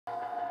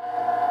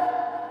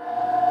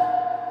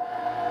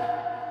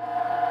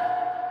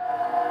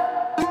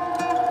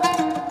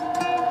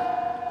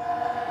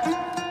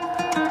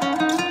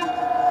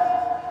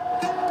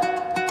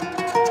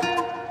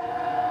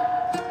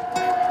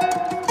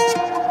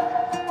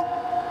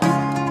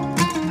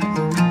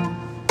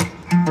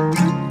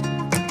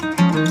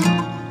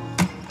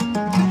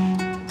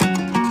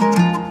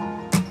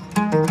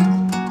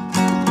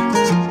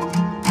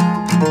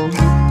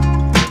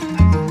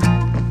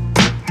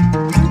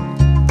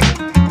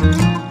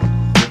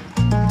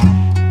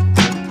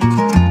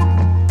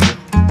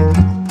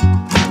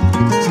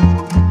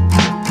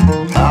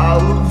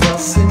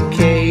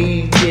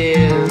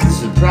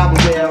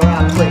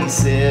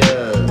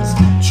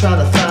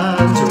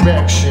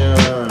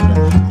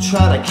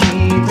try to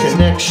keep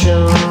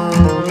connection.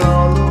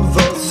 All of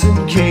us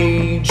in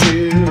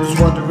cages,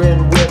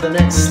 wondering where the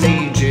next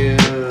stage is.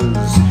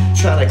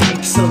 Trying to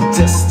keep some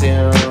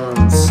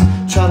distance,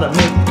 trying to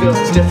make a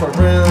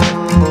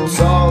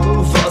difference. All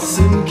of us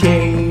in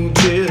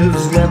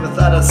cages, never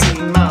thought I'd see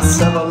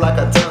myself like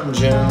a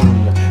dungeon.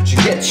 Did you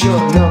get your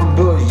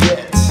number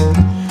yet?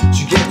 Did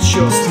you get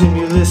your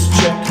stimulus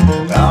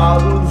check? All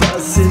of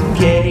us in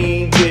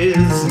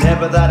cages,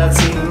 never thought I'd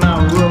see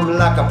my room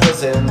like a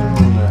prison.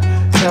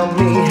 Tell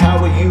me, how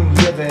are you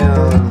living?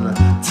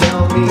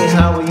 Tell me,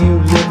 how are you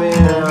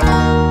living?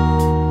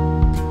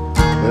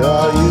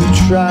 Are you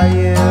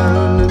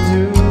trying to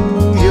do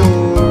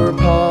your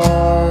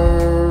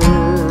part?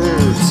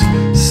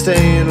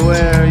 Staying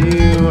where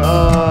you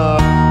are?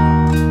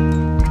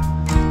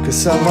 'Cause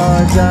some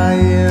are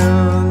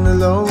dying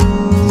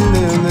alone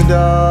in the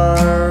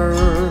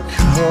dark.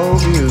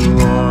 Hope you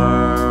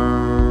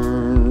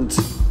aren't.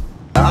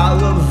 All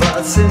of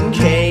us in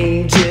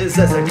cages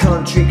as the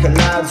country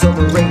collides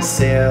over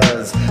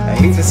races. I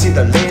hate to see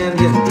the land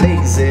in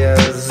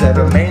blazes.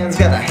 Every man's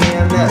got a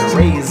hand that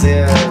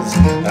raises.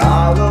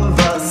 All of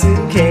us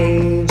in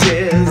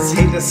cages,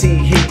 hate to see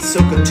hate so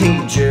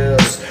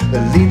contagious.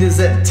 The leaders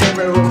that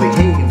terrible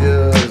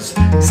behaviors,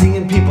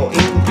 seeing people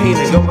in pain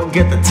and go and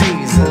get the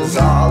tasers.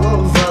 All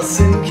of us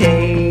in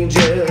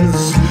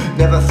cages,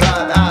 never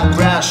thought I'd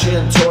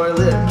ration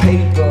toilet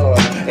paper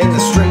and the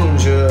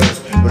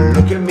strangers would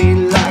look at me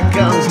like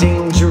I'm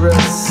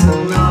dangerous.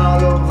 And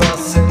all of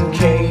us in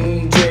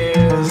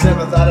cages,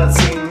 never thought I'd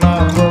see my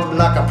room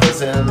like a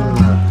prison.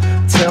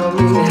 Tell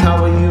me, how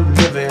are you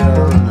living?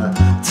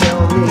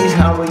 Tell me,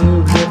 how are you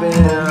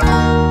living?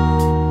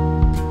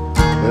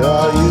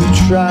 Are you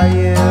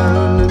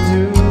trying to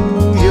do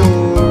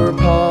your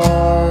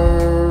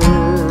part?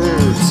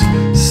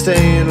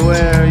 Staying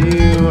where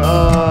you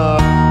are?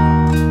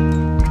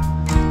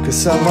 'Cause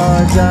some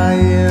are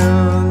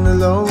dying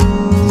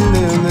alone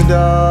in the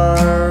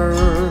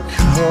dark.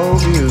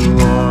 Hope you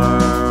aren't.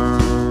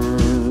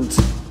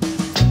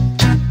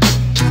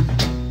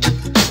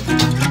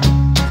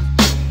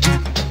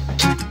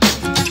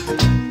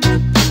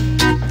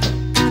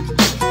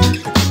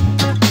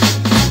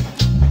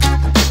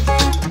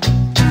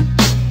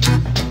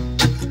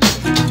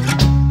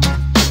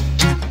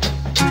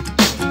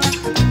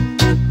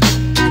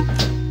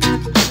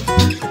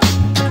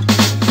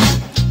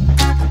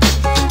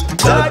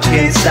 Stuck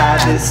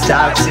inside this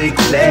toxic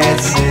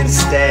place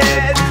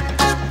instead,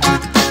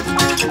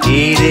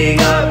 eating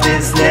up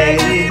this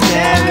negative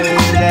memory,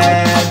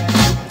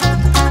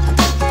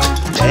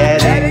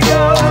 letting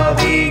go of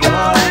ego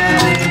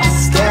and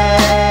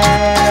instead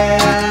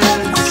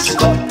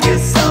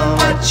focus on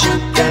what you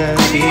can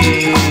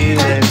feel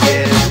and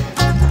give.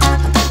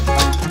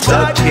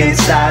 Stuck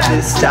inside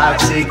this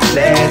toxic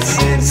place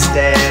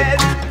instead,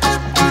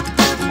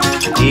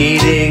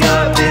 eating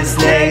up this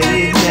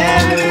negative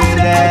memory,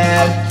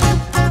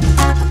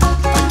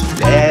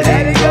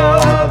 letting go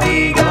of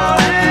ego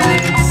and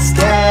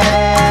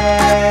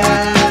instead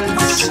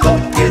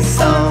focus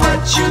on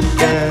what you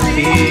can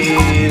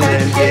feel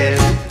and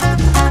give.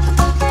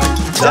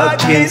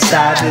 Stuck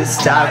inside this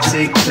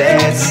toxic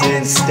place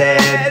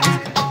instead,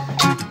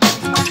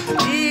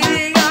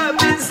 eating up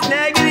this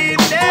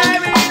negative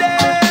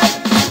narrative,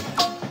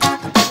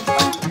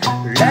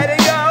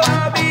 letting go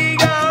of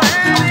ego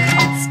and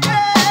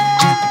instead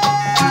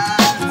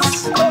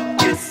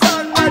focus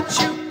on what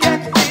you can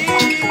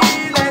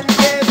feel and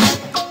give.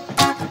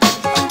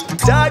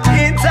 Stuck